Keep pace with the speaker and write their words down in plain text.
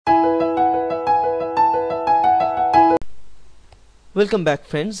Welcome back,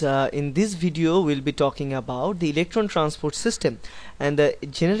 friends. In this video we'll be talking about the electron transport system and the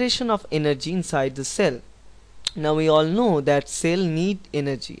generation of energy inside the cell. Now we all know that cell need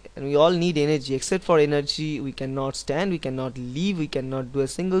energy, and we all need energy. Except for energy we cannot stand, we cannot live, we cannot do a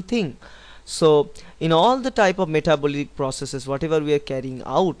single thing. So in all the type of metabolic processes whatever we are carrying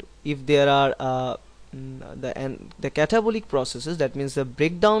out, if there are the catabolic processes, that means the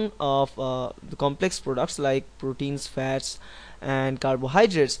breakdown of the complex products like proteins, fats and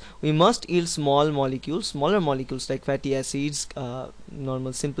carbohydrates, we must yield smaller molecules like fatty acids,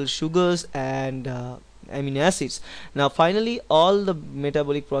 normal simple sugars and amino acids. Now finally all the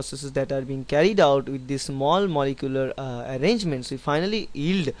metabolic processes that are being carried out with these small molecular arrangements, we finally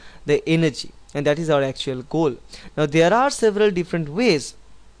yield the energy, and that is our actual goal. Now there are several different ways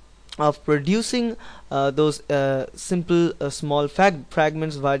of producing those simple small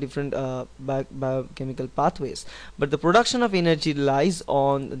fragments via different biochemical pathways, but the production of energy lies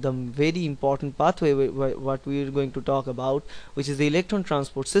on the very important pathway what we are going to talk about, which is the electron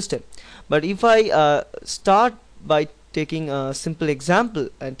transport system. But if I start by taking a simple example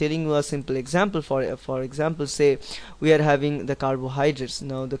and telling you a simple example, for example, say we are having the carbohydrates.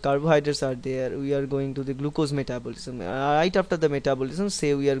 Now the carbohydrates are there, we are going to the glucose metabolism. Right after the metabolism,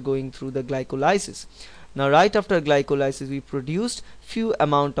 say we are going through the glycolysis. Now right after glycolysis we produced few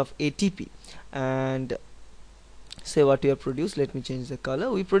amount of ATP, and say what we have produced, let me change the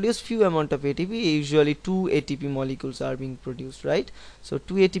color, we produce few amount of ATP. Usually 2 ATP molecules are being produced, right? So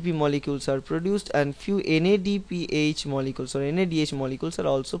 2 ATP molecules are produced and few NADPH molecules or NADH molecules are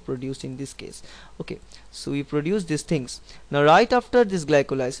also produced in this case. Okay, so we produce these things. Now right after this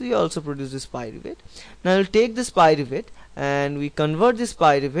glycolysis we also produce this pyruvate. Now we'll take this pyruvate and we convert this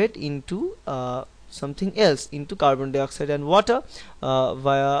pyruvate into something else, into carbon dioxide and water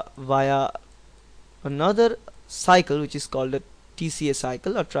via another cycle which is called a TCA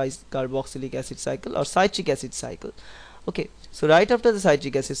cycle, or tricarboxylic acid cycle, or citric acid cycle. Okay, so right after the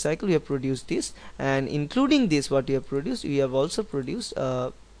citric acid cycle we have produced this, and including this what we have produced, we have also produced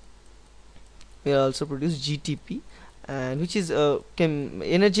GTP, and which is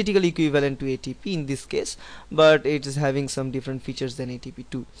energetical equivalent to ATP in this case, but it is having some different features than ATP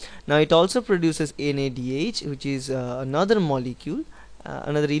too. Now it also produces NADH, which is another molecule,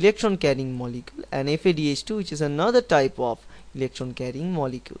 another electron carrying molecule, and FADH2, which is another type of electron carrying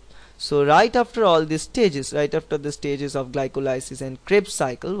molecule. So right after all these stages, right after the stages of glycolysis and Krebs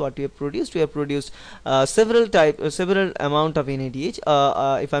cycle, what we have produced several amount of NADH,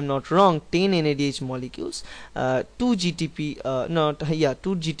 if I'm not wrong 10 NADH molecules, 2 GTP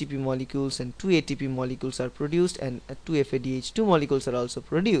molecules and 2 ATP molecules are produced, and 2 FADH2 molecules are also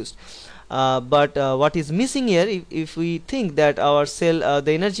produced. But what is missing here, if we think that our cell,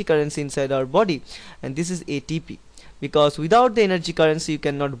 the energy currency inside our body, and this is ATP, because without the energy currency you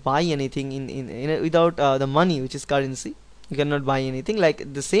cannot buy anything without the money, which is currency, you cannot buy anything.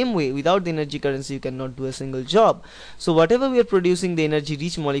 Like the same way, without the energy currency you cannot do a single job. So whatever we are producing, the energy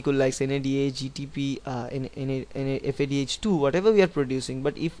rich molecule like NADH, GTP, FADH2, whatever we are producing,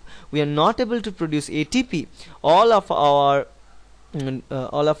 but if we are not able to produce ATP, all of our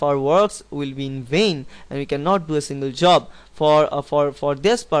works will be in vain, and we cannot do a single job. For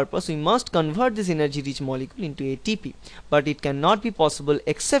this purpose we must convert this energy rich molecule into ATP, but it cannot be possible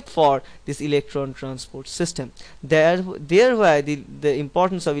except for this electron transport system. There why the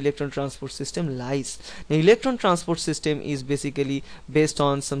importance of electron transport system lies. The electron transport system is basically based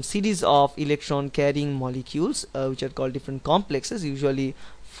on some series of electron carrying molecules, which are called different complexes. Usually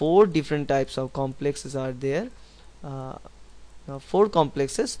 4 different types of complexes are there. Now 4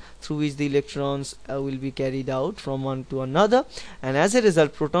 complexes through which the electrons will be carried out from one to another, and as a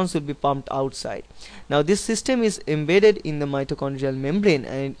result protons will be pumped outside. Now this system is embedded in the mitochondrial membrane,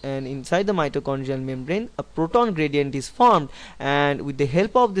 and inside the mitochondrial membrane a proton gradient is formed, and with the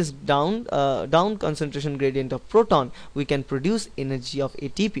help of this down concentration gradient of proton we can produce energy of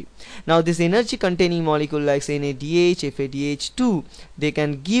ATP. Now this energy containing molecule like NADH, FADH2, they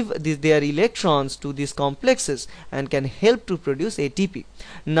can give their electrons to these complexes and can help to produce ATP.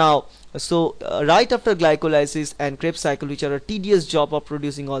 Now right after glycolysis and Krebs cycle, which are a tedious job of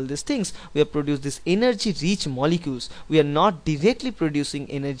producing all these things, we have produced this energy rich molecules. We are not directly producing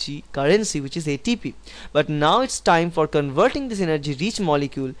energy currency, which is ATP, but now it's time for converting this energy rich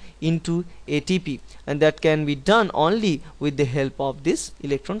molecule into ATP, and that can be done only with the help of this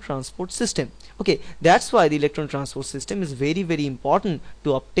electron transport system. Okay, that's why the electron transport system is very important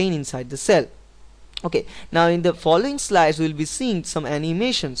to obtain inside the cell. Okay, now in the following slides we'll be seeing some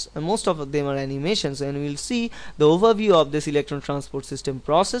animations, and most of them are animations, and we'll see the overview of this electron transport system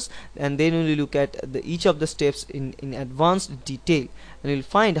process, and then we'll look at each of the steps in advanced detail, and we'll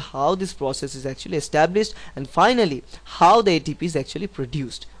find how this process is actually established, and finally how the ATP is actually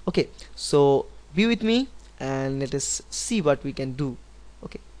produced. Okay, so be with me and let us see what we can do.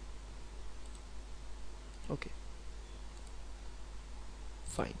 Okay,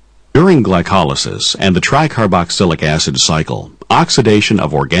 fine. During glycolysis and the tricarboxylic acid cycle, oxidation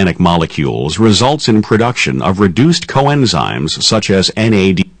of organic molecules results in production of reduced coenzymes such as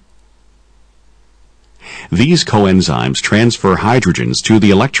NAD. These coenzymes transfer hydrogens to the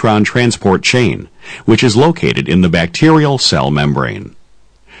electron transport chain, which is located in the bacterial cell membrane.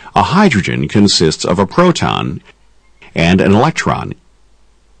 A hydrogen consists of a proton and an electron.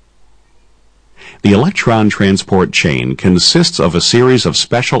 The electron transport chain consists of a series of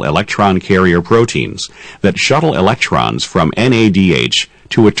special electron carrier proteins that shuttle electrons from NADH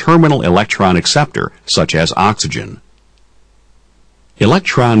to a terminal electron acceptor, such as oxygen.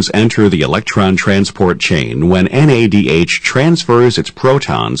 Electrons enter the electron transport chain when NADH transfers its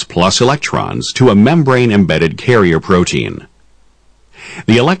protons plus electrons to a membrane-embedded carrier protein.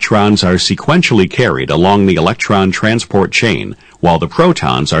 The electrons are sequentially carried along the electron transport chain while the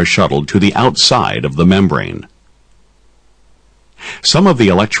protons are shuttled to the outside of the membrane. Some of the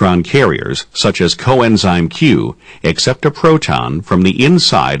electron carriers, such as coenzyme Q, accept a proton from the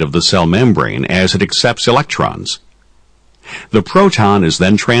inside of the cell membrane as it accepts electrons. The proton is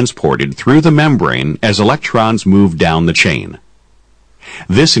then transported through the membrane as electrons move down the chain.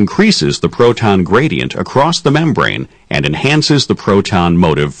 This increases the proton gradient across the membrane and enhances the proton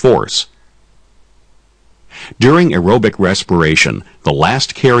motive force. During aerobic respiration, the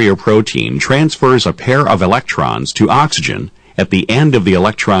last carrier protein transfers a pair of electrons to oxygen at the end of the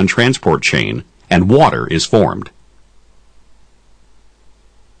electron transport chain, and water is formed.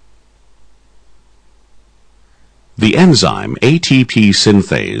 The enzyme ATP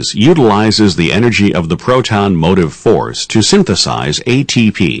synthase utilizes the energy of the proton motive force to synthesize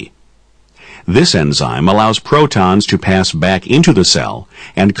ATP. This enzyme allows protons to pass back into the cell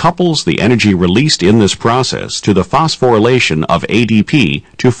and couples the energy released in this process to the phosphorylation of ADP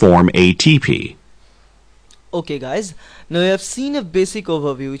to form ATP. Okay guys, now we have seen a basic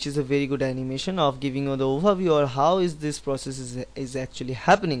overview, which is a very good animation of giving you the overview or how is this process is actually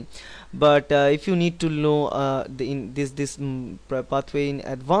happening. But if you need to know this pathway in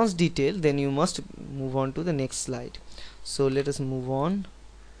advanced detail, then you must move on to the next slide. So let us move on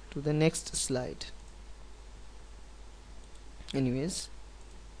to the next slide. Anyways,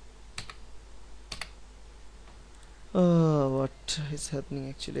 what is happening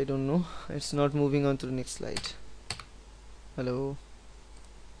actually, I don't know. It's not moving on to the next slide. Hello.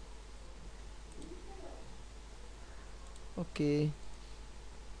 Okay.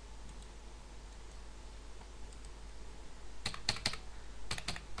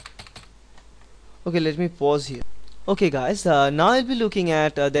 Okay, let me pause here. Okay guys, now I'll be looking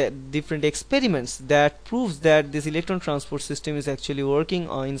at the different experiments that proves that this electron transport system is actually working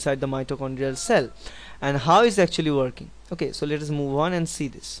inside the mitochondrial cell, and how it's actually working. Okay, so let us move on and see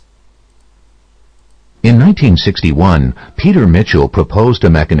this. In 1961, Peter Mitchell proposed a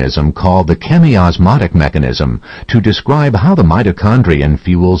mechanism called the chemiosmotic mechanism to describe how the mitochondrion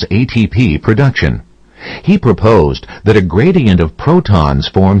fuels ATP production. He proposed that a gradient of protons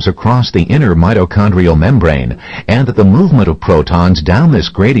forms across the inner mitochondrial membrane, and that the movement of protons down this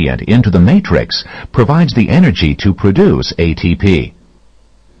gradient into the matrix provides the energy to produce ATP.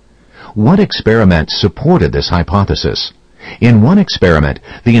 What experiments supported this hypothesis? In one experiment,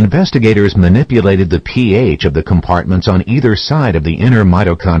 the investigators manipulated the pH of the compartments on either side of the inner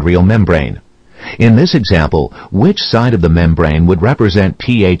mitochondrial membrane. In this example, which side of the membrane would represent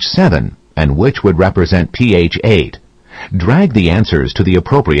pH 7 and which would represent pH 8? Drag the answers to the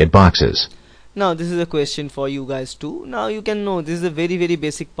appropriate boxes. Now this is a question for you guys too. Now you can know, this is a very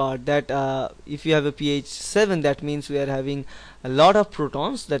basic part, that if you have a pH 7, that means we are having a lot of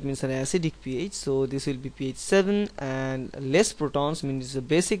protons, that means an acidic pH, so this will be pH 7, and less protons means it's a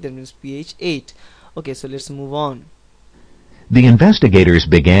basic, that means pH 8. Okay, so let's move on. The investigators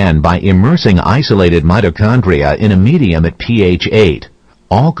began by immersing isolated mitochondria in a medium at pH 8.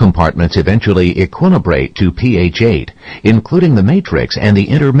 All compartments eventually equilibrate to pH 8, including the matrix and the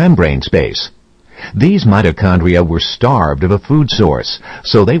intermembrane space. These mitochondria were starved of a food source,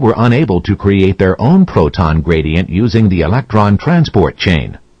 so they were unable to create their own proton gradient using the electron transport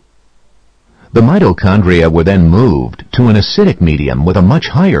chain. The mitochondria were then moved to an acidic medium with a much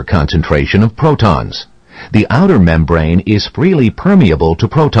higher concentration of protons. The outer membrane is freely permeable to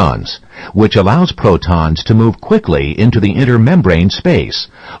protons, which allows protons to move quickly into the intermembrane space,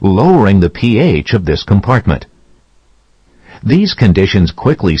 lowering the pH of this compartment. These conditions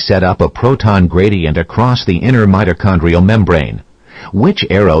quickly set up a proton gradient across the inner mitochondrial membrane. Which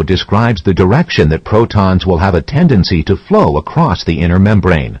arrow describes the direction that protons will have a tendency to flow across the inner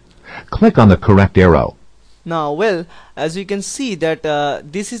membrane? Click on the correct arrow. Now, well, as you can see that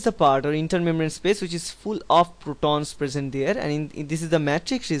this is the part or intermembrane space which is full of protons present there, and this is the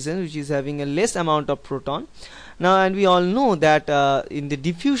matrix region which is having a less amount of proton. Now, and we all know that in the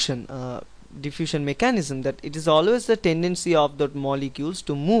diffusion mechanism, that it is always the tendency of the molecules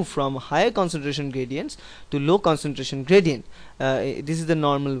to move from higher concentration gradients to low concentration gradient. This is the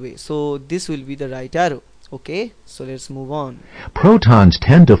normal way, so this will be the right arrow. Okay, so let's move on. Protons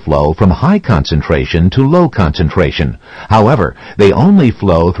tend to flow from high concentration to low concentration. However, they only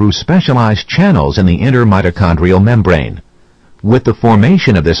flow through specialized channels in the inner mitochondrial membrane. With the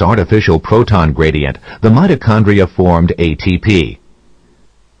formation of this artificial proton gradient, the mitochondria formed ATP.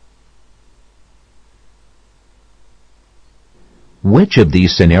 Which of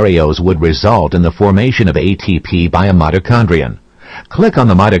these scenarios would result in the formation of ATP by a mitochondrion? Click on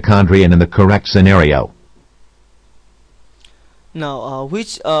the mitochondrion in the correct scenario. Now,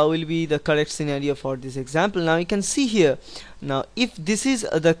 which will be the correct scenario for this example? Now you can see here. Now, if this is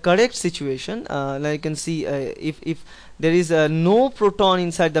the correct situation, now you can see if there is no proton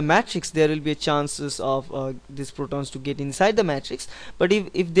inside the matrix, there will be a chances of these protons to get inside the matrix. But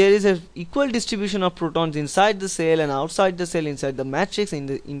if there is a equal distribution of protons inside the cell and outside the cell, inside the matrix, in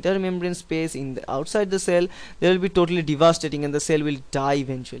the intermembrane space, in the outside the cell, there will be totally devastating and the cell will die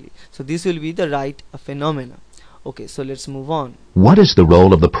eventually. So this will be the right phenomena. Okay, so let's move on. What is the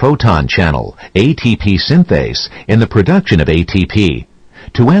role of the proton channel, ATP synthase, in the production of ATP?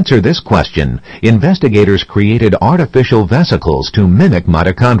 To answer this question, investigators created artificial vesicles to mimic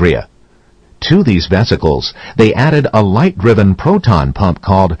mitochondria. To these vesicles, they added a light-driven proton pump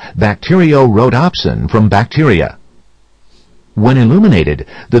called bacteriorhodopsin from bacteria. When illuminated,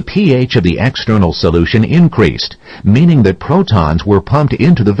 the pH of the external solution increased, meaning that protons were pumped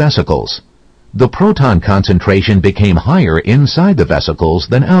into the vesicles. The proton concentration became higher inside the vesicles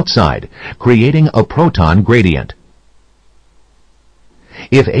than outside, creating a proton gradient.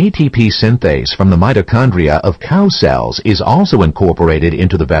 If ATP synthase from the mitochondria of cow cells is also incorporated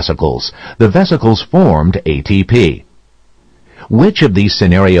into the vesicles formed ATP. Which of these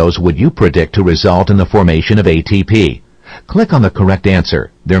scenarios would you predict to result in the formation of ATP? Click on the correct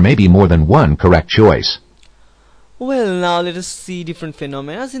answer. There may be more than one correct choice. Well, now let us see different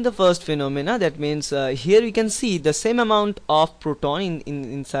phenomena. In the first phenomena, that means here we can see the same amount of proton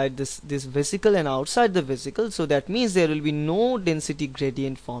inside this vesicle and outside the vesicle. So that means there will be no density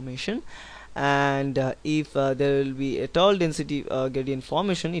gradient formation. And if there will be at all density gradient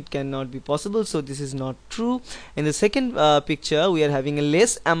formation, it cannot be possible, so this is not true. In the second picture, we are having a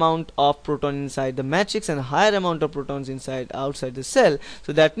less amount of proton inside the matrix and higher amount of protons outside the cell,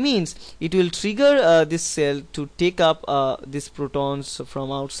 so that means it will trigger this cell to take up these protons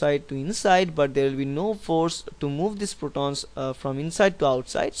from outside to inside, but there will be no force to move these protons from inside to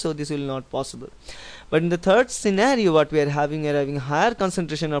outside, so this will not possible. But in the third scenario, what we are having higher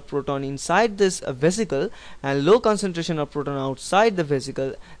concentration of proton inside this vesicle and low concentration of proton outside the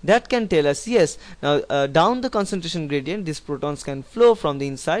vesicle. That can tell us, yes, now down the concentration gradient, these protons can flow from the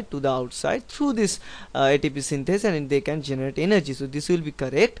inside to the outside through this ATP synthase, and they can generate energy. So this will be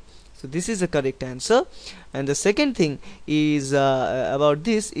correct. So this is a correct answer. And the second thing is about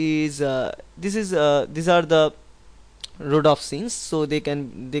this is these are the rhodopsins, so they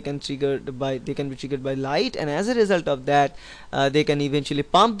can be triggered by light, and as a result of that they can eventually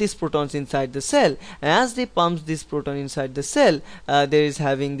pump these protons inside the cell. And as they pump this proton inside the cell, there is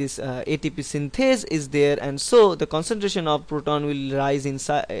having this ATP synthase is there, and so the concentration of proton will rise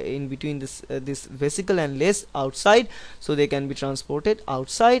inside in between this vesicle and less outside, so they can be transported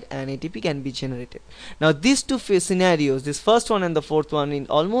outside and ATP can be generated. Now these two scenarios, this first one and the fourth one, is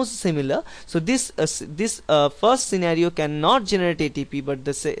almost similar. So this first scenario cannot generate ATP, but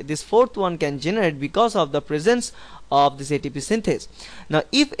this fourth one can generate because of the presence of this ATP synthase. Now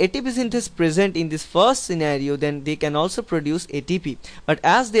if ATP synthase present in this first scenario, then they can also produce ATP, but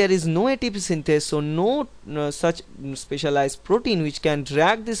as there is no ATP synthase, so no such specialized protein which can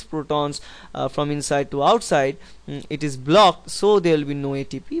drag these protons from inside to outside, it is blocked, so there will be no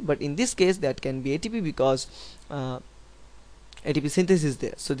ATP. But in this case that can be ATP because ATP synthase is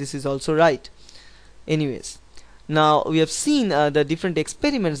there, so this is also right. Anyways, Now we have seen the different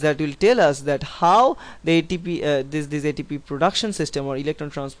experiments that will tell us that how the ATP this ATP production system or electron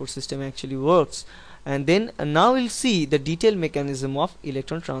transport system actually works, and then now we'll see the detailed mechanism of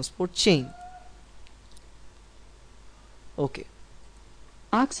electron transport chain. Okay.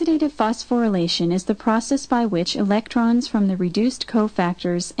 Oxidative phosphorylation is the process by which electrons from the reduced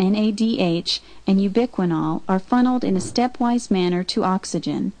cofactors NADH and ubiquinol are funneled in a stepwise manner to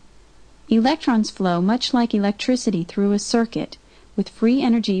oxygen. Electrons flow much like electricity through a circuit, with free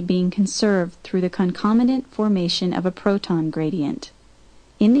energy being conserved through the concomitant formation of a proton gradient.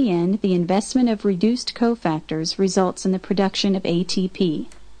 In the end, the investment of reduced cofactors results in the production of ATP.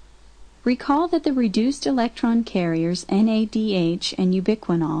 Recall that the reduced electron carriers NADH and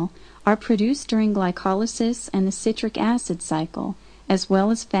ubiquinol are produced during glycolysis and the citric acid cycle, as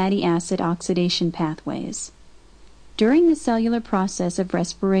well as fatty acid oxidation pathways. During the cellular process of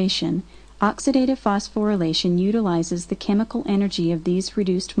respiration, oxidative phosphorylation utilizes the chemical energy of these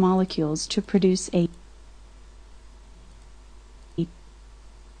reduced molecules to produce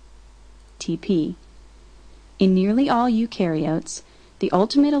ATP. In nearly all eukaryotes, the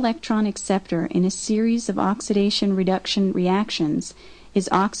ultimate electron acceptor in a series of oxidation-reduction reactions is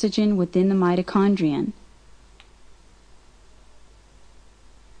oxygen within the mitochondrion.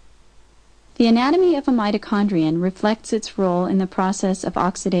 The anatomy of a mitochondrion reflects its role in the process of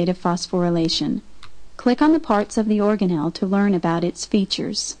oxidative phosphorylation. Click on the parts of the organelle to learn about its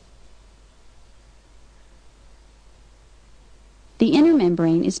features. The inner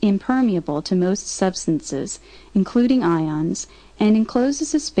membrane is impermeable to most substances, including ions, and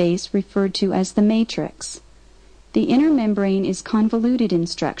encloses a space referred to as the matrix. The inner membrane is convoluted in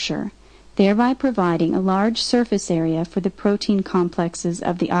structure, thereby providing a large surface area for the protein complexes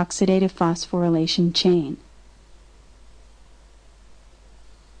of the oxidative phosphorylation chain.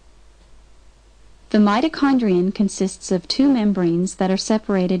 The mitochondrion consists of two membranes that are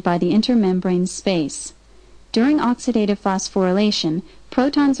separated by the intermembrane space. During oxidative phosphorylation,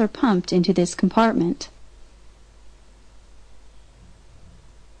 protons are pumped into this compartment.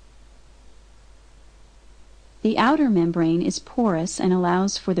 The outer membrane is porous and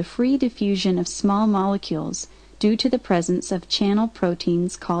allows for the free diffusion of small molecules due to the presence of channel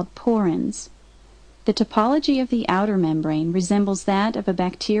proteins called porins. The topology of the outer membrane resembles that of a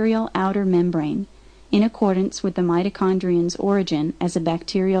bacterial outer membrane, in accordance with the mitochondrion's origin as a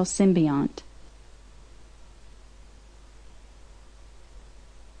bacterial symbiont.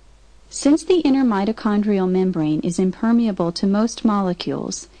 Since the inner mitochondrial membrane is impermeable to most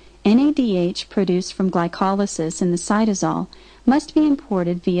molecules, NADH produced from glycolysis in the cytosol must be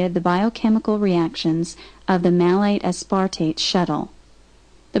imported via the biochemical reactions of the malate aspartate shuttle.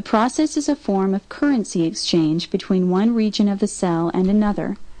 The process is a form of currency exchange between one region of the cell and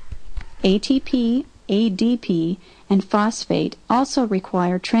another. ATP, ADP, and phosphate also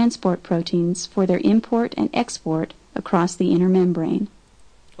require transport proteins for their import and export across the inner membrane.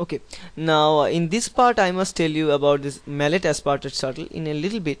 Okay, now in this part I must tell you about this malate aspartate shuttle in a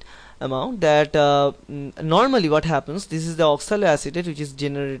little bit amount that normally what happens, this is the oxaloacetate which is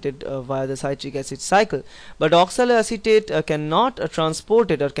generated via the citric acid cycle, but oxaloacetate cannot transport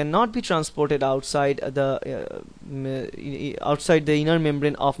it or cannot be transported outside the inner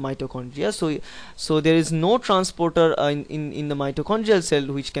membrane of mitochondria. So there is no transporter in the mitochondrial cell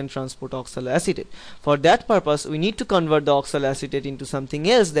which can transport oxaloacetate. For that purpose we need to convert the oxaloacetate into something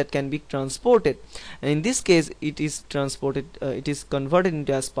else that can be transported, and in this case it is transported, it is converted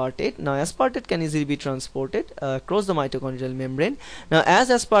into aspartate. Now aspartate can easily be transported across the mitochondrial membrane. Now as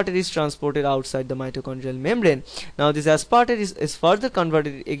aspartate is transported outside the mitochondrial membrane, now this aspartate is further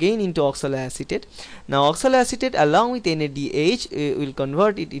converted again into oxaloacetate. Now oxaloacetate along with NADH will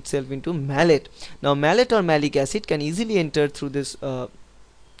convert it itself into malate. Now malate or malic acid can easily enter through this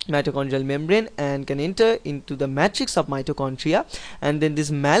mitochondrial membrane and can enter into the matrix of mitochondria, and then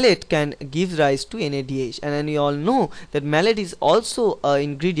this malate can give rise to NADH. And then we all know that malate is also an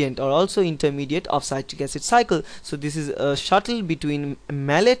ingredient or also intermediate of citric acid cycle. So this is a shuttle between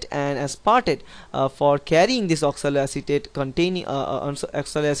malate and aspartate for carrying this oxaloacetate containing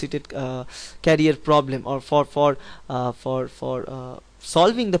oxaloacetate carrier problem, or for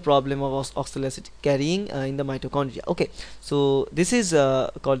solving the problem of oxaloacetate carrying in the mitochondria. Okay, so this is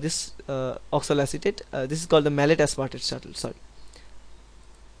called this oxaloacetate. This is called the malate aspartate shuttle. Sorry.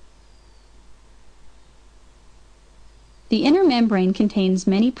 The inner membrane contains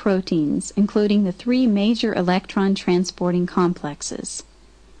many proteins, including the three major electron transporting complexes.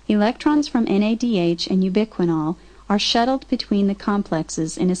 Electrons from NADH and ubiquinol are shuttled between the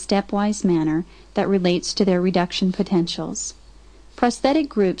complexes in a stepwise manner that relates to their reduction potentials. Prosthetic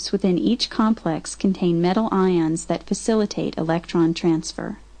groups within each complex contain metal ions that facilitate electron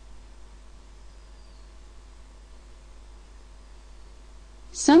transfer.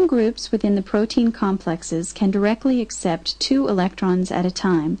 Some groups within the protein complexes can directly accept 2 electrons at a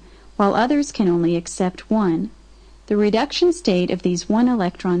time, while others can only accept 1. The reduction state of these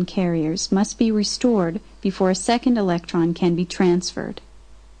 1-electron carriers must be restored before a second electron can be transferred.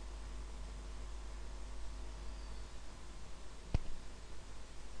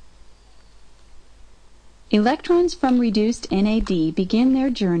 Electrons from reduced NAD begin their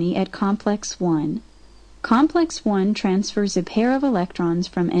journey at complex 1. Complex 1 transfers a pair of electrons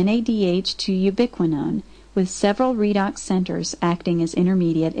from NADH to ubiquinone, with several redox centers acting as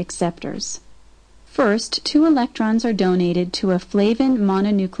intermediate acceptors. First, 2 electrons are donated to a flavin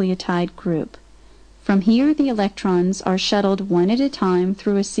mononucleotide group. From here, the electrons are shuttled one at a time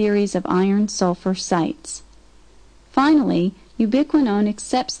through a series of iron-sulfur sites. Finally, ubiquinone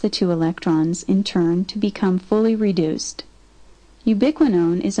accepts the 2 electrons in turn to become fully reduced.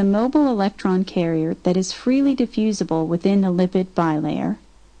 Ubiquinone is a mobile electron carrier that is freely diffusible within the lipid bilayer.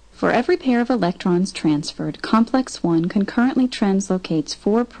 For every pair of electrons transferred, complex 1 concurrently translocates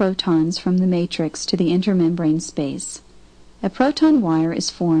 4 protons from the matrix to the intermembrane space. A proton wire is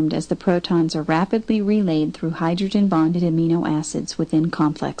formed as the protons are rapidly relayed through hydrogen-bonded amino acids within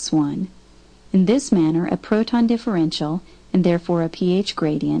complex 1. In this manner, a proton differential, and therefore a pH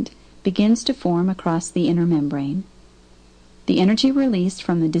gradient, begins to form across the inner membrane. The energy released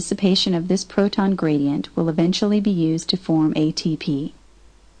from the dissipation of this proton gradient will eventually be used to form ATP.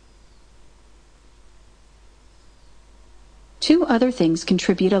 2 other things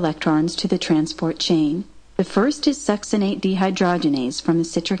contribute electrons to the transport chain. The first is succinate dehydrogenase from the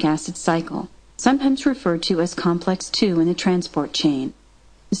citric acid cycle, sometimes referred to as complex 2 in the transport chain.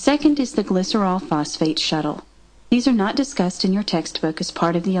 The second is the glycerol phosphate shuttle. These are not discussed in your textbook as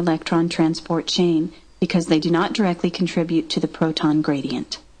part of the electron transport chain because they do not directly contribute to the proton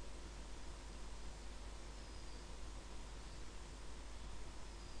gradient.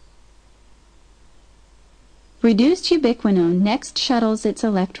 Reduced ubiquinone next shuttles its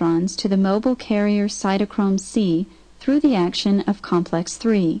electrons to the mobile carrier cytochrome C through the action of complex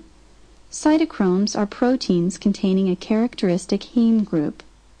 3. Cytochromes are proteins containing a characteristic heme group.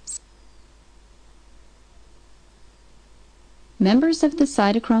 Members of the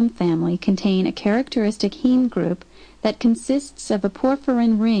cytochrome family contain a characteristic heme group that consists of a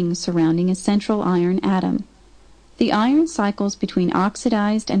porphyrin ring surrounding a central iron atom. The iron cycles between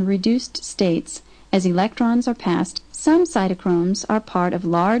oxidized and reduced states as electrons are passed. Some cytochromes are part of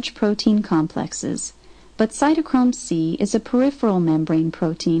large protein complexes, but cytochrome C is a peripheral membrane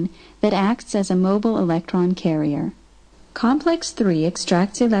protein that acts as a mobile electron carrier. Complex 3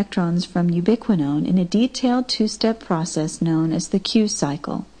 extracts electrons from ubiquinone in a detailed 2-step process known as the Q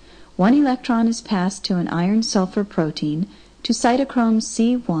cycle. 1 electron is passed to an iron-sulfur protein, to cytochrome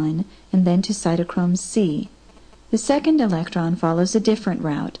C1, and then to cytochrome C. The second electron follows a different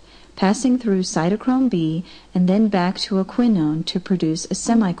route, passing through cytochrome B and then back to a quinone to produce a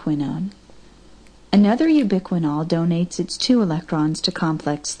semiquinone. Another ubiquinol donates its 2 electrons to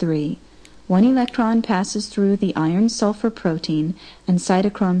complex 3. 1 electron passes through the iron-sulfur protein and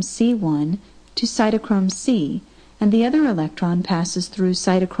cytochrome C1 to cytochrome C, and the other electron passes through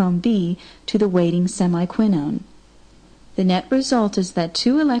cytochrome B to the waiting semiquinone. The net result is that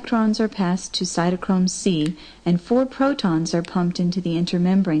 2 electrons are passed to cytochrome C and 4 protons are pumped into the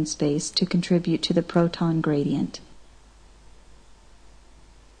intermembrane space to contribute to the proton gradient.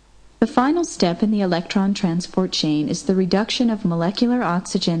 The final step in the electron transport chain is the reduction of molecular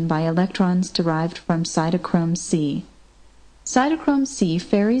oxygen by electrons derived from cytochrome C. Cytochrome C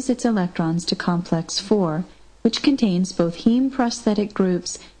ferries its electrons to complex 4, which contains both heme prosthetic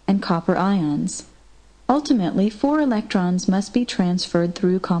groups and copper ions. Ultimately, 4 electrons must be transferred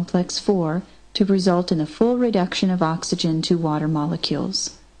through complex 4 to result in a full reduction of oxygen to water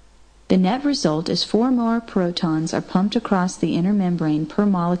molecules. The net result is 4 more protons are pumped across the inner membrane per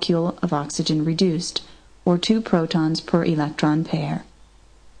molecule of oxygen reduced, or 2 protons per electron pair.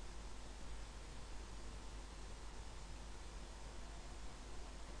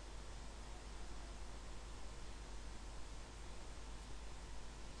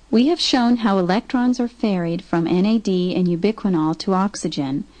 We have shown how electrons are ferried from NAD and ubiquinol to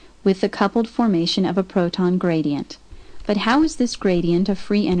oxygen with the coupled formation of a proton gradient. But how is this gradient of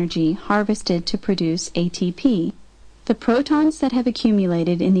free energy harvested to produce ATP? The protons that have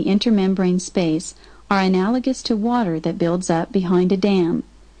accumulated in the intermembrane space are analogous to water that builds up behind a dam.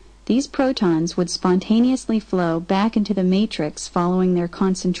 These protons would spontaneously flow back into the matrix following their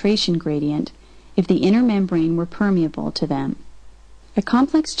concentration gradient if the inner membrane were permeable to them. A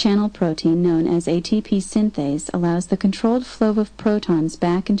complex channel protein known as ATP synthase allows the controlled flow of protons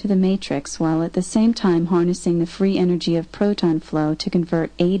back into the matrix while at the same time harnessing the free energy of proton flow to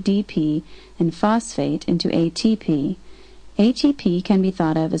convert ADP and phosphate into ATP. ATP can be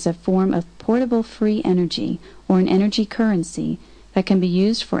thought of as a form of portable free energy or an energy currency that can be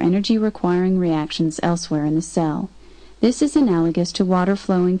used for energy-requiring reactions elsewhere in the cell. This is analogous to water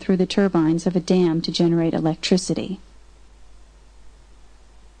flowing through the turbines of a dam to generate electricity.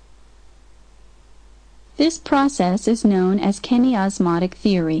 This process is known as chemiosmotic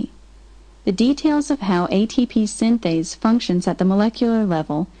theory. The details of how ATP synthase functions at the molecular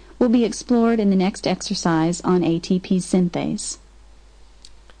level will be explored in the next exercise on ATP synthase.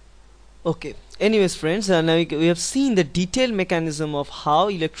 Okay, anyways friends, now we have seen the detailed mechanism of how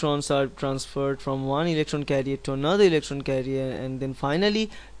electrons are transferred from one electron carrier to another electron carrier, and then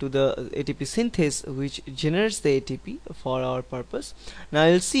finally to the ATP synthase, which generates the ATP for our purpose. Now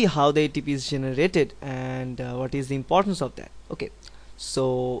we'll see how the ATP is generated and what is the importance of that. Okay,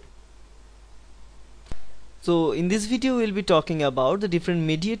 so in this video we'll be talking about the different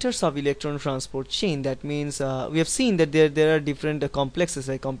mediators of electron transport chain. That means we have seen that there are different complexes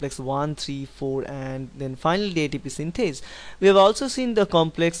like complex 1, 3, 4, and then finally the ATP synthase. We have also seen the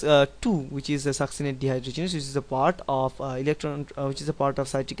complex 2, which is the succinate dehydrogenase, which is a part of which is a part of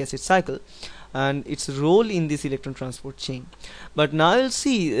citric acid cycle, and its role in this electron transport chain. But now you'll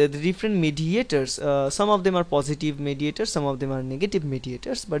see the different mediators. Some of them are positive mediators, some of them are negative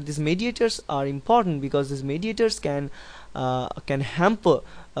mediators, but these mediators are important because these mediators can hamper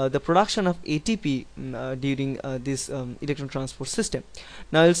the production of ATP during this electron transport system.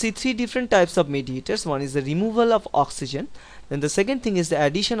 Now you'll see three different types of mediators. One is the removal of oxygen, then the second thing is the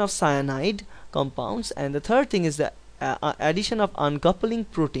addition of cyanide compounds, and the third thing is the addition of uncoupling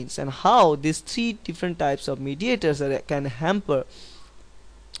proteins, and how these three different types of mediators can hamper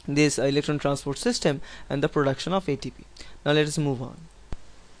this electron transport system and the production of ATP. Now let us move on.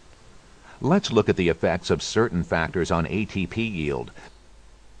 Let's look at the effects of certain factors on ATP yield.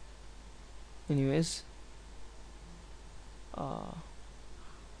 Anyways,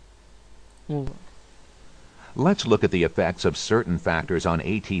 move on. Let's look at the effects of certain factors on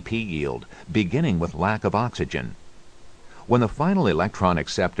ATP yield, beginning with lack of oxygen. When the final electron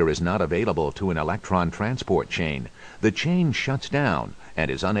acceptor is not available to an electron transport chain, the chain shuts down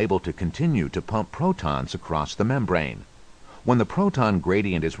and is unable to continue to pump protons across the membrane. When the proton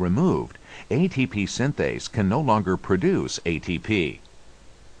gradient is removed, ATP synthase can no longer produce ATP.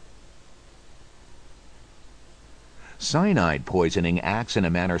 Cyanide poisoning acts in a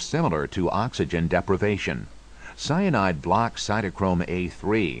manner similar to oxygen deprivation. Cyanide blocks cytochrome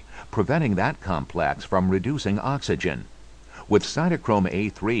A3, preventing that complex from reducing oxygen. With cytochrome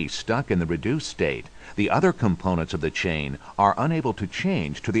A3 stuck in the reduced state, the other components of the chain are unable to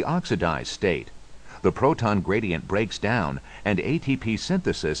change to the oxidized state. The proton gradient breaks down and ATP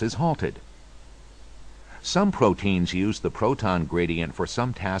synthesis is halted. Some proteins use the proton gradient for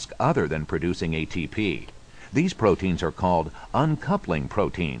some task other than producing ATP. These proteins are called uncoupling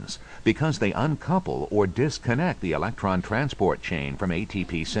proteins because they uncouple or disconnect the electron transport chain from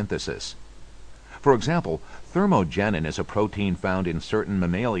ATP synthesis. For example, thermogenin is a protein found in certain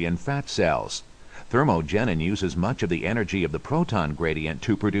mammalian fat cells. Thermogenin uses much of the energy of the proton gradient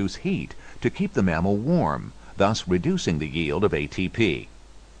to produce heat to keep the mammal warm, thus reducing the yield of ATP.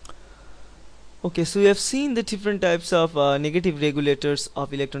 Okay, so we have seen the different types of negative regulators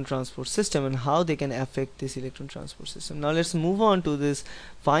of electron transport system and how they can affect this electron transport system. Now let's move on to this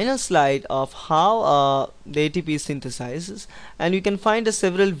final slide of how the ATP synthesizes, and you can find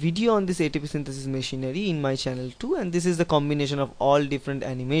several video on this ATP synthesis machinery in my channel too, and this is the combination of all different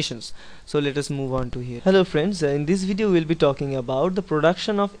animations. So let us move on to here. Hello friends, in this video we'll be talking about the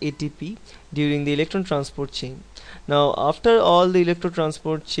production of ATP during the electron transport chain. Now after all the electron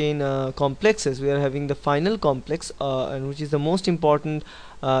transport chain complexes, we are having the final complex and which is the most important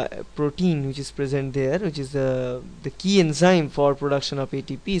protein which is present there, which is the key enzyme for production of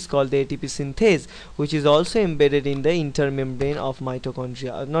ATP, is called the ATP synthase, which is also embedded in the intermembrane of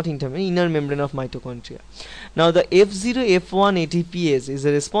mitochondria, not intermembrane, inner membrane of mitochondria. Now the F0F1 ATPase is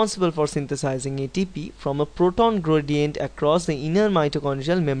responsible for synthesizing ATP from a proton gradient across the inner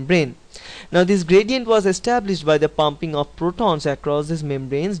mitochondrial membrane. Now this gradient was established by the pumping of protons across these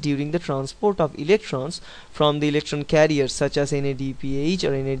membranes during the transport of electrons from the electron carriers such as NADPH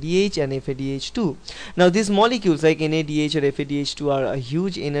or NADH and FADH2. Now these molecules like NADH or FADH2 are a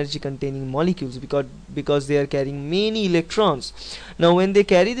huge energy containing molecules because they are carrying many electrons. Now when they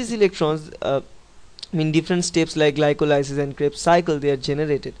carry these electrons, in different steps like glycolysis and Krebs cycle, they are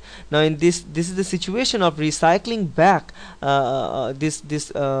generated. Now in this is the situation of recycling back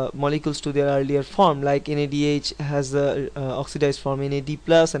this molecules to their earlier form, like NADH has the oxidized form NAD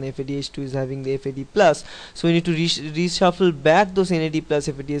plus, and FADH2 is having the FAD plus. So we need to reshuffle back those NAD plus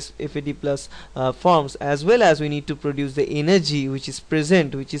FAD plus forms, as well as we need to produce the energy which is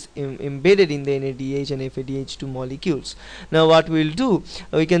present, which is embedded in the NADH and FADH2 molecules. Now what we will do,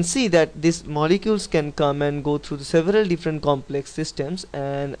 we can see that these molecules can come and go through the several different complex systems,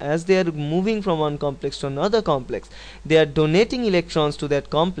 and as they are moving from one complex to another complex, they are donating electrons to that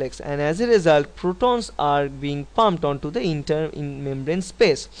complex, and as a result protons are being pumped onto the intermembrane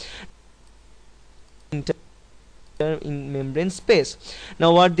space. In membrane space.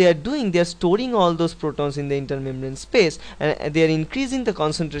 Now what they are doing, they are storing all those protons in the intermembrane space, and they are increasing the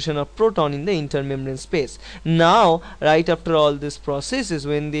concentration of proton in the intermembrane space. Now right after all this processes,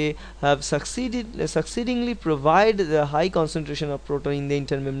 when they have succeedingly provide the high concentration of proton in the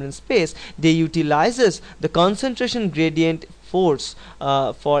intermembrane space, they utilizes the concentration gradient force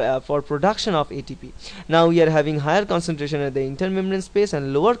for production of ATP. Now we are having higher concentration at the intermembrane space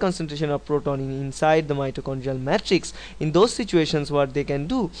and lower concentration of proton inside the mitochondrial matrix. In those situations, what they can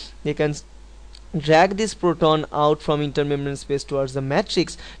do, they can drag this proton out from intermembrane space towards the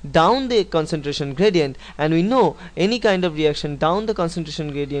matrix down the concentration gradient, and we know any kind of reaction down the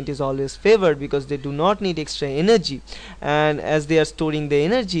concentration gradient is always favored because they do not need extra energy, and as they are storing the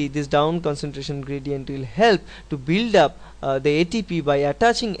energy, this down concentration gradient will help to build up the ATP by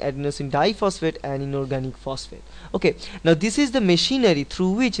attaching adenosine diphosphate and inorganic phosphate. Okay, now this is the machinery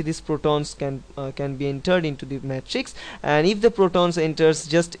through which these protons can be entered into the matrix, and if the protons enters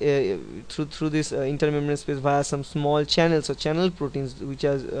just through this intermembrane space via some small channels or channel proteins which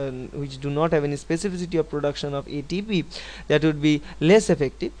do not have any specificity of production of ATP, that would be less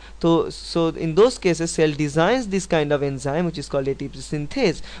effective. So in those cases, cell designs this kind of enzyme which is called ATP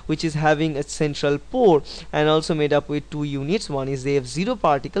synthase, which is having a central pore and also made up with two units. One is the F0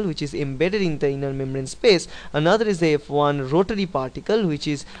 particle, which is embedded in the inner membrane space. Another is the F1 rotary particle, which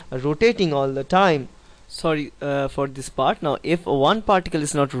is rotating all the time. Sorry for this part. Now F1 particle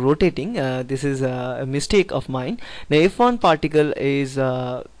is not rotating, this is a mistake of mine. Now F1 particle is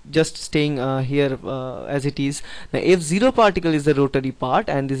just staying here as it is. Now F0 particle is the rotary part,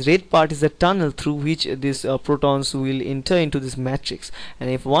 and this red part is the tunnel through which these protons will enter into this matrix, and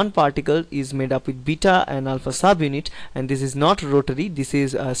F1 particle is made up with beta and alpha subunit, and this is not rotary, this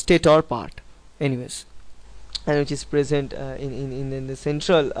is a stator part anyways, and which is present in the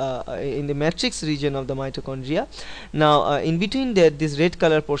central in the matrix region of the mitochondria. Now in between there, this red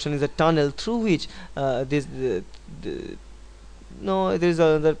color portion is a tunnel through which there is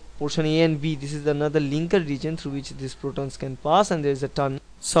another portion A and B. This is another linker region through which these protons can pass, and there is a tunnel.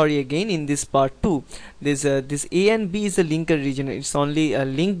 Sorry, again in this part 2, this A and B is a linker region. It's only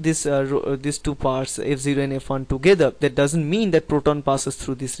linked this these two parts F0 and F1 together. That doesn't mean that proton passes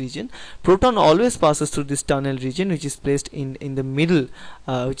through this region. Proton always passes through this tunnel region, which is placed in the middle,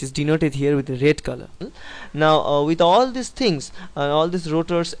 which is denoted here with the red color. Now with all these things, all these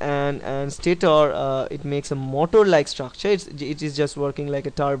rotors and stator, it makes a motor like structure. It is just working like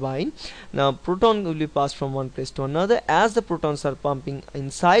a turbine. Now proton will be passed from one place to another. As the protons are pumping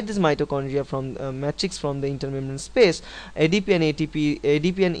inside this mitochondria from matrix from the intermembrane space, ADP and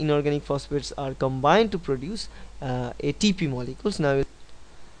ADP and inorganic phosphates are combined to produce ATP molecules. Now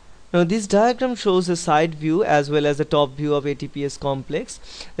this diagram shows a side view as well as the top view of ATPase complex.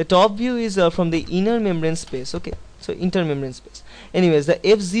 The top view is from the inner membrane space. Okay, so intermembrane space. Anyways, the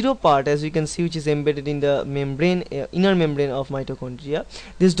F0 part, as you can see, which is embedded in the membrane, inner membrane of mitochondria.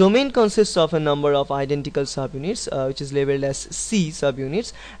 This domain consists of a number of identical subunits, which is labeled as C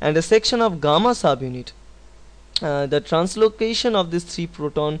subunits, and a section of gamma subunit. The translocation of this 3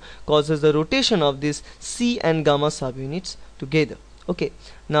 proton causes the rotation of these C and gamma subunits together. Okay,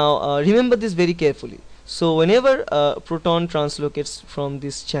 now remember this very carefully. So whenever proton translocates from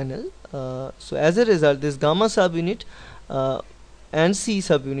this channel, so as a result, this gamma subunit and C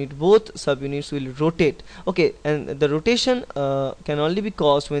subunit, both subunits will rotate. Okay, and the rotation can only be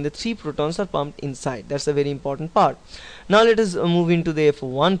caused when the 3 protons are pumped inside. That's a very important part. Now let us move into the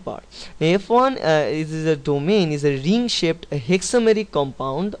F1 part. The F1 is a domain, is a ring-shaped hexameric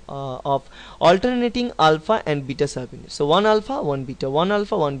compound of alternating alpha and beta subunits. So 1 alpha, 1 beta, 1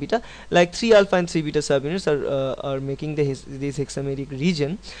 alpha, 1 beta, like 3 alpha and 3 beta subunits are making this hexameric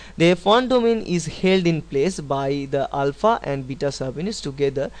region. The F1 domain is held in place by the alpha and beta subunits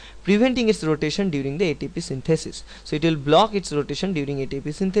together, preventing its rotation during the ATP synthesis. So it will block its rotation during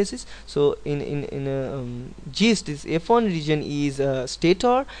ATP synthesis. So in gist, this F1 region is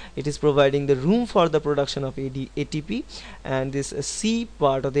stator. It is providing the room for the production of ATP, and this C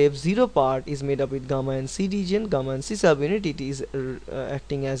part, or the F0 part, is made up with gamma and C region. Gamma and C subunit, it is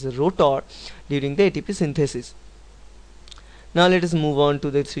acting as a rotor during the ATP synthesis. Now let us move on to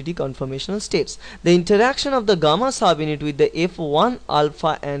the 3D conformational states. The interaction of the gamma subunit with the F1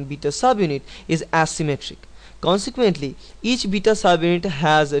 alpha and beta subunit is asymmetric. Consequently, each beta subunit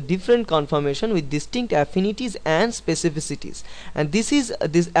has a different conformation with distinct affinities and specificities, and this is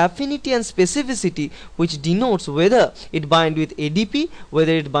this affinity and specificity which denotes whether it binds with ADP,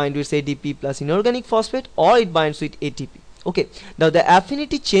 whether it binds with ADP plus inorganic phosphate, or it binds with ATP. Okay, now the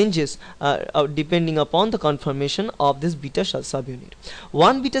affinity changes depending upon the conformation of this beta subunit.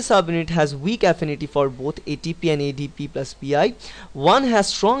 One beta subunit has weak affinity for both ATP and ADP plus PI. One has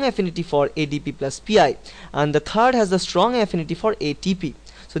strong affinity for ADP plus PI, and the third has the strong affinity for ATP.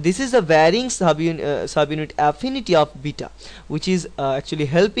 So this is the varying subunit affinity of beta, which is actually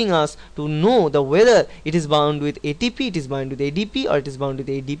helping us to know the whether it is bound with ATP, it is bound with ADP, or it is bound with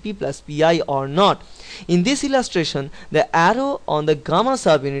ADP plus PI or not. In this illustration, the arrow on the gamma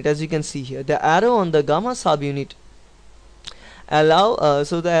subunit, as you can see here, the arrow on the gamma subunit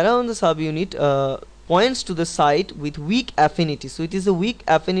so the arrow on the subunit points to the site with weak affinity. So it is a weak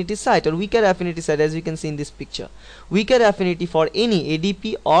affinity site, or weaker affinity site, as you can see in this picture. Weaker affinity for any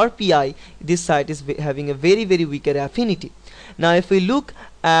ADP or PI, this site is having a very weaker affinity. Now if we look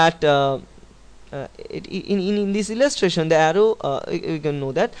at in this illustration, the arrow, you can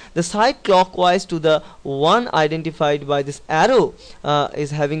know that the site clockwise to the one identified by this arrow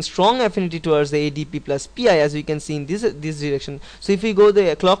is having strong affinity towards the ADP plus PI, as you can see in this direction. So if we go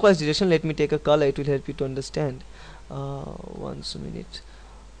the clockwise direction, let me take a color, it will help you to understand. Once a minute.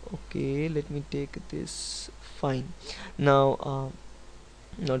 Okay, let me take this. Fine. Now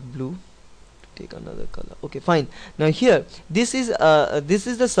not blue, take another color. Okay, fine. Now here, this is the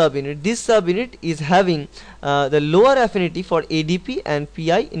subunit. This subunit is having the lower affinity for ADP and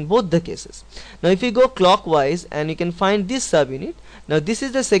PI in both the cases. Now if you go clockwise, and you can find this subunit. Now this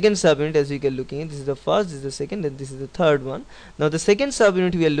is the second subunit, as you can looking at. This is the first, this is the second, and this is the third one. Now the second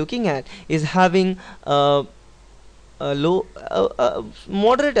subunit we are looking at is having low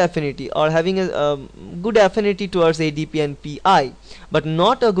moderate affinity, or having a good affinity towards ADP and PI, but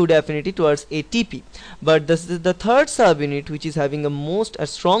not a good affinity towards ATP. But this is the third subunit, which is having a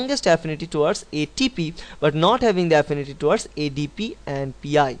strongest affinity towards ATP, but not having the affinity towards ADP and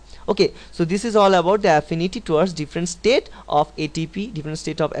PI. Okay, so this is all about the affinity towards different state of ATP, different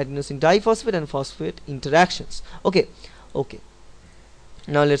state of adenosine diphosphate and phosphate interactions. Okay,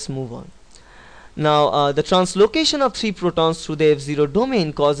 now let's move on. Now the translocation of 3 protons through the F0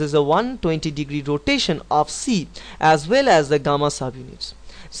 domain causes a 120-degree rotation of C as well as the gamma subunits.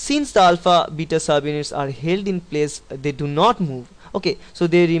 Since the alpha beta subunits are held in place, they do not move. Okay, so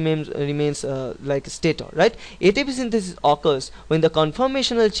they remains like stator, right? ATP synthesis occurs when the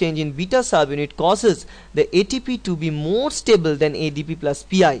conformational change in beta subunit causes the ATP to be more stable than ADP plus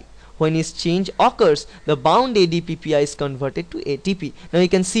PI. When its change occurs, the bound ADP PI is converted to ATP. Now you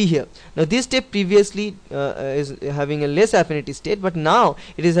can see here. Now this step previously is having a less affinity state, but now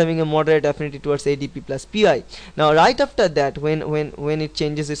it is having a moderate affinity towards ADP plus PI. Now right after that, when it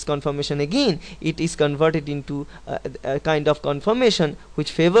changes its conformation again, it is converted into a kind of conformation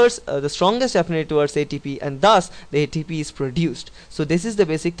which favors the strongest affinity towards ATP, and thus the ATP is produced. So this is the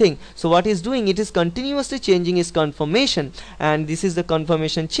basic thing. So what is doing, it is continuously changing its conformation, and this is the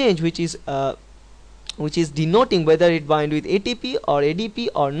conformation change which is denoting whether it bind with ATP or ADP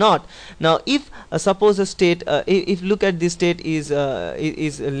or not. Now if suppose a state, if look at this state is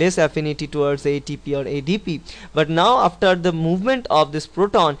less affinity towards ATP or ADP, but now after the movement of this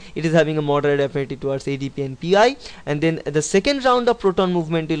proton, it is having a moderate affinity towards ADP and PI, and then the second round of proton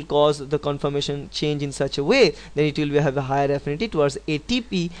movement will cause the conformation change in such a way, then it will have a higher affinity towards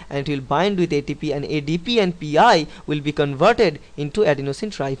ATP, and it will bind with ATP, and ADP and PI will be converted into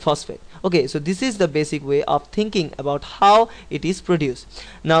adenosine triphosphate. Okay, so this is the basic way of thinking about how it is produced.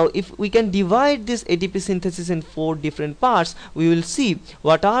 Now if we can divide this ATP synthesis in 4 different parts, we will see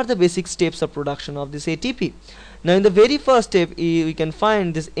what are the basic steps of production of this ATP. Now in the very first step, we can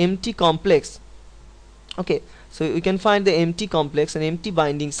find this empty complex. Okay, So we can find the empty complex and empty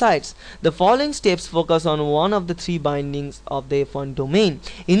binding sites. The following steps focus on one of the three bindings of the F1 domain.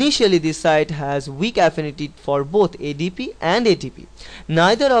 Initially, this site has weak affinity for both ADP and ATP.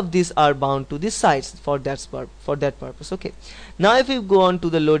 Neither of these are bound to these sites for that purpose. Okay. Now if we go on to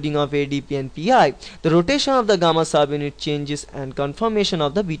the loading of ADP and PI, the rotation of the gamma subunit changes and conformation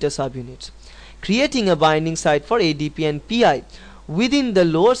of the beta subunits, creating a binding site for ADP and PI. Within the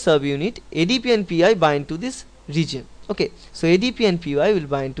lower subunit, ADP and PI bind to this region. Okay, so ADP and PI will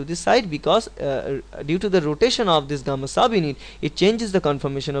bind to this site because due to the rotation of this gamma subunit, it changes the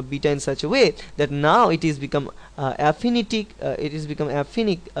conformation of beta in such a way that now it is become affinic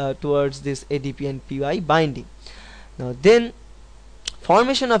towards this ADP and PI binding. Now then,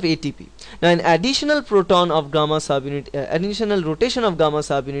 formation of ATP. Now an additional proton of gamma subunit, additional rotation of gamma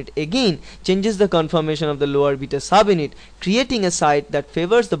subunit again changes the conformation of the lower beta subunit, creating a site that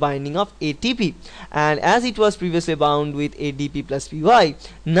favors the binding of ATP. And as it was previously bound with ADP plus PY,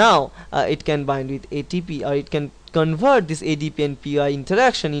 now it can bind with ATP, or it can convert this ADP and PI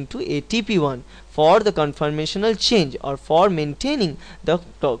interaction into ATP1 for the conformational change, or for maintaining the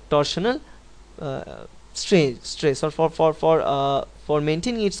torsional stress, or for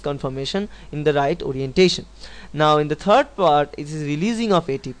maintaining its conformation in the right orientation. Now in the third part, it is releasing of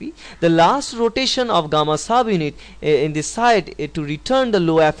ATP, the last rotation of gamma subunit in this site to return the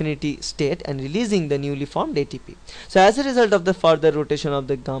low affinity state and releasing the newly formed ATP. So as a result of the further rotation of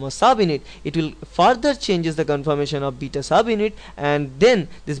the gamma subunit, it will further changes the conformation of beta subunit, and then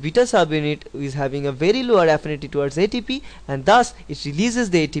this beta subunit is having a very lower affinity towards ATP, and thus it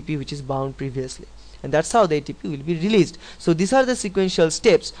releases the ATP which is bound previously. And that's how the ATP will be released. So these are the sequential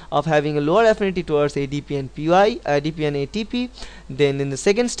steps of having a lower affinity towards ADP and PI, ADP and ATP. Then in the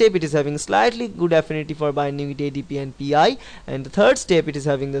second step, it is having slightly good affinity for binding with ADP and PI, and the third step, it is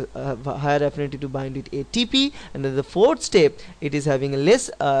having the higher affinity to bind with ATP, and then the fourth step, it is having a less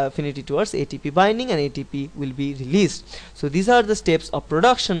affinity towards ATP binding, and ATP will be released. So these are the steps of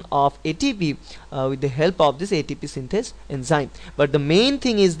production of ATP with the help of this ATP synthase enzyme. But the main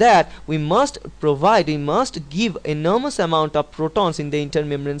thing is that we must give enormous amount of protons in the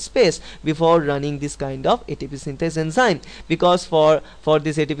intermembrane space before running this kind of ATP synthase enzyme, because for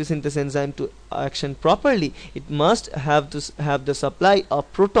this ATP synthase enzyme to action properly, it must have the supply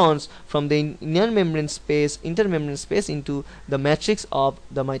of protons from the intermembrane space into the matrix of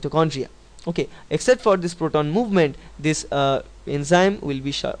the mitochondria. Okay, except for this proton movement, this enzyme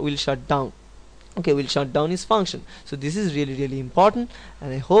will shut down. Okay, will shut down its function. So this is really important,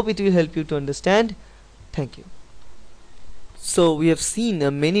 and I hope it will help you to understand. Thank you. So we have seen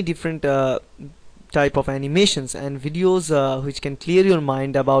many different type of animations and videos which can clear your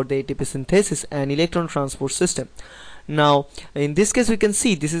mind about the ATP synthesis and electron transport system. Now in this case, we can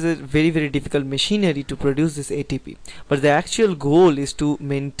see this is a very difficult machinery to produce this ATP, but the actual goal is to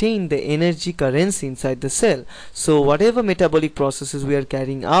maintain the energy currency inside the cell. So whatever metabolic processes we are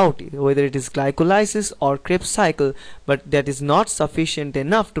carrying out, whether it is glycolysis or Krebs cycle, but that is not sufficient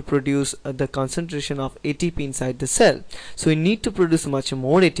enough to produce the concentration of ATP inside the cell. So we need to produce much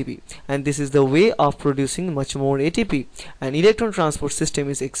more ATP, and this is the way of producing much more ATP, and electron transport system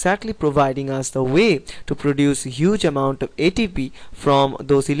is exactly providing us the way to produce huge amount of ATP from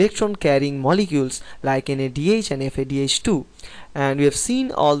those electron carrying molecules like NADH and FADH2. And we have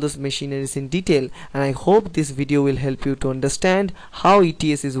seen all those machineries in detail, and I hope this video will help you to understand how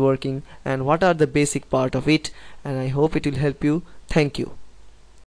ETS is working and what are the basic part of it, and I hope it will help you. Thank you.